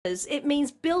It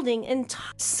means building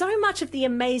so much of the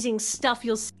amazing stuff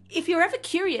you'll see. If you're ever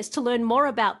curious to learn more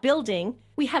about building,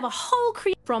 we have a whole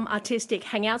from artistic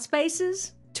hangout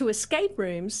spaces, to escape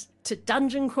rooms, to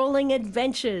dungeon crawling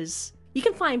adventures. You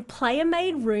can find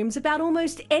player-made rooms about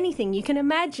almost anything you can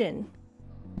imagine.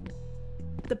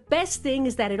 The best thing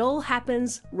is that it all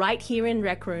happens right here in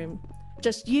Rec Room.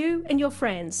 Just you and your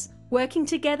friends, working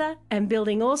together and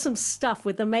building awesome stuff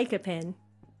with the Maker Pen.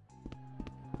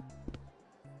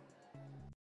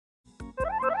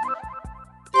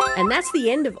 And that's the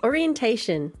end of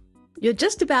orientation. You're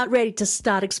just about ready to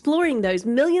start exploring those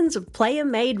millions of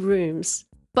player-made rooms.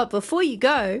 But before you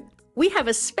go, we have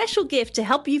a special gift to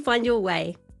help you find your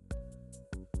way.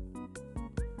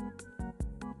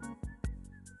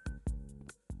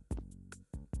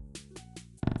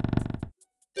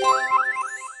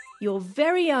 Your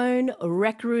very own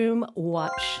Rec Room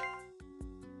watch.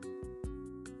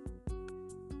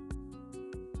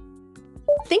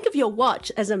 Think of your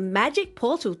watch as a magic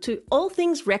portal to all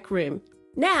things Rec Room.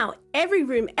 Now, every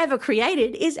room ever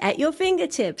created is at your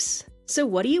fingertips. So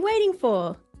what are you waiting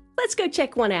for? Let's go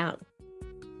check one out.